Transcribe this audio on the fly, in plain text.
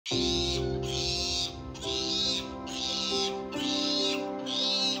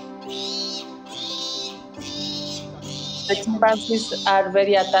The chimpanzees are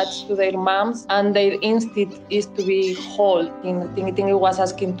very attached to their moms, and their instinct is to be whole. Tingi was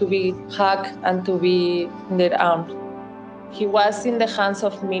asking to be hugged and to be in their arms. He was in the hands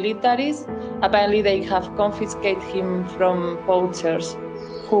of militaries. Apparently, they have confiscated him from poachers,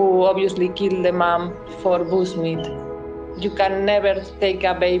 who obviously killed the mom for bushmeat. You can never take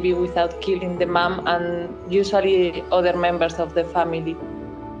a baby without killing the mom and usually other members of the family.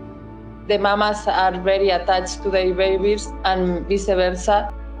 The mamas are very attached to their babies and vice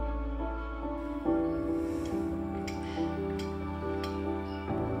versa.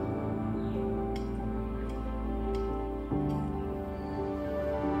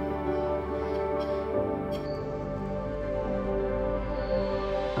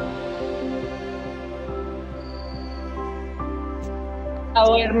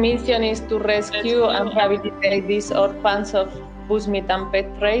 Our mission is to rescue and rehabilitate these orphans of bushmeat and pet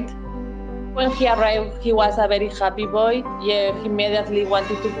trade. When he arrived, he was a very happy boy. Yeah, he immediately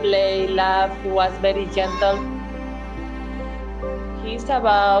wanted to play, laugh. He was very gentle. He's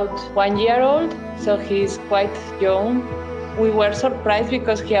about 1 year old, so he's quite young. We were surprised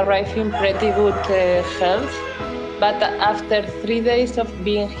because he arrived in pretty good health. But after 3 days of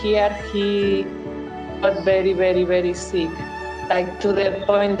being here, he got very, very, very sick. Like to the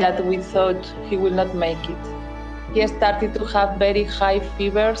point that we thought he will not make it. He started to have very high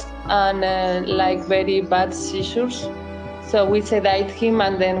fevers and like very bad seizures. So we sedated him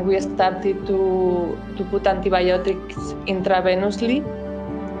and then we started to put antibiotics intravenously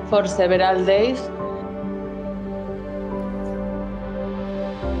for several days.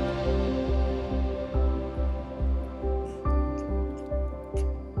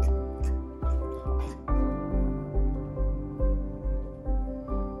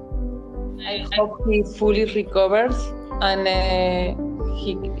 I hope he fully recovers and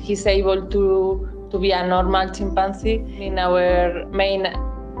he's able to be a normal chimpanzee. And our main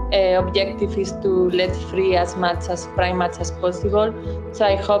objective is to let free as much as primates as possible. So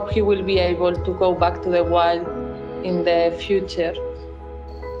I hope he will be able to go back to the wild in the future.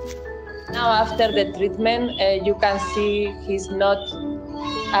 Now after the treatment, you can see he's not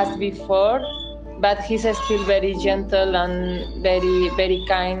as before, but he's still very gentle and very, very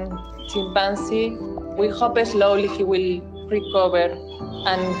kind chimpanzee. We hope slowly he will recover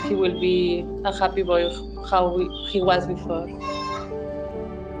and he will be a happy boy how he was before.